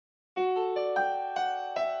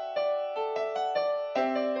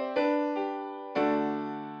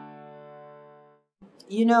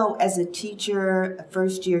You know, as a teacher, a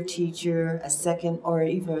first-year teacher, a second or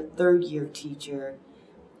even a third-year teacher,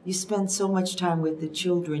 you spend so much time with the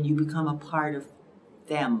children, you become a part of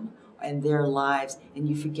them and their lives, and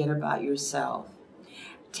you forget about yourself.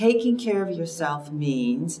 Taking care of yourself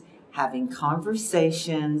means having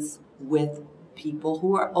conversations with people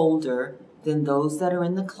who are older than those that are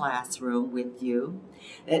in the classroom with you.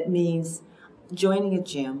 It means joining a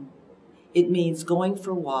gym. It means going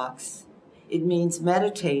for walks. It means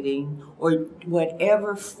meditating or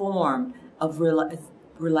whatever form of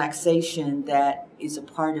relaxation that is a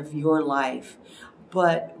part of your life.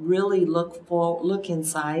 But really look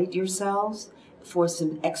inside yourselves for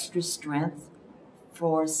some extra strength,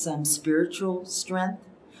 for some spiritual strength,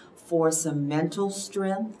 for some mental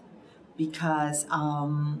strength, because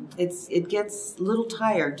it gets a little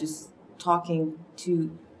tired just talking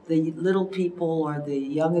to the little people or the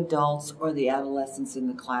young adults or the adolescents in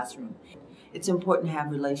the classroom. It's important to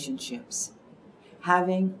have relationships.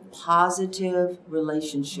 Having positive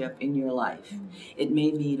relationship in your life. It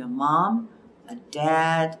may mean a mom, a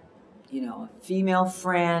dad, a female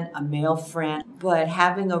friend, a male friend, but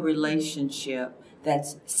having a relationship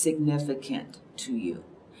that's significant to you,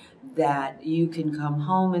 that you can come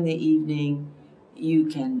home in the evening, you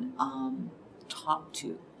can talk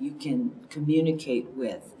to, you can communicate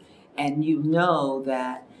with, and you know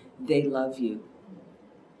that they love you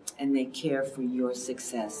and they care for your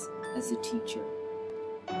success as a teacher.